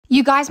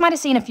You guys might have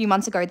seen a few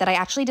months ago that I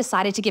actually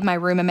decided to give my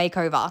room a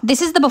makeover.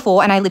 This is the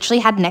before and I literally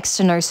had next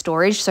to no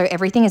storage, so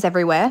everything is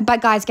everywhere.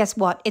 But guys, guess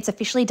what? It's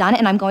officially done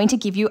and I'm going to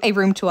give you a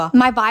room tour.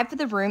 My vibe for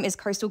the room is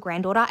coastal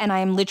granddaughter and I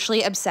am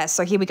literally obsessed.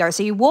 So here we go.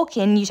 So you walk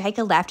in, you take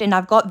a left and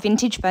I've got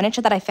vintage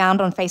furniture that I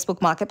found on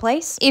Facebook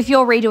Marketplace. If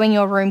you're redoing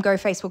your room, go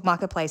Facebook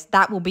Marketplace.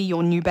 That will be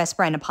your new best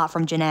friend apart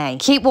from Janae.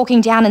 Keep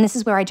walking down and this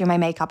is where I do my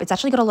makeup. It's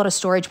actually got a lot of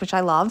storage, which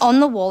I love. On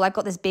the wall, I've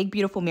got this big,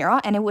 beautiful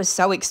mirror and it was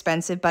so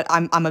expensive, but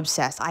I'm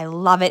obsessed. I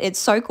love it. It's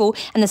so cool.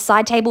 And the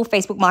side table,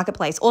 Facebook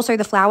Marketplace. Also,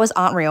 the flowers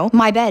aren't real.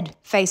 My bed,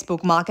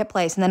 Facebook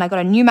Marketplace. And then I got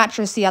a new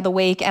mattress the other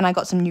week and I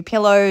got some new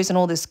pillows and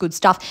all this good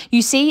stuff.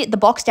 You see the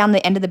box down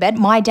the end of the bed?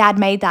 My dad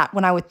made that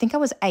when I would think I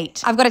was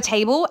 8. I've got a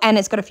table and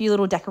it's got a few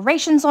little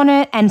decorations on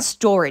it and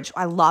storage.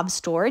 I love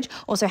storage.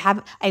 Also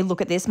have a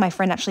look at this. My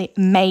friend actually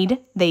made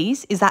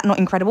these. Is that not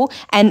incredible?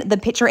 And the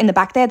picture in the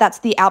back there, that's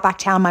the outback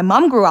town my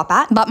mum grew up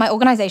at. But my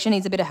organization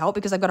needs a bit of help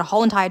because I've got a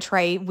whole entire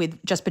tray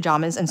with just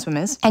pajamas and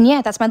swimmers. And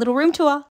yeah, that's my little room tour.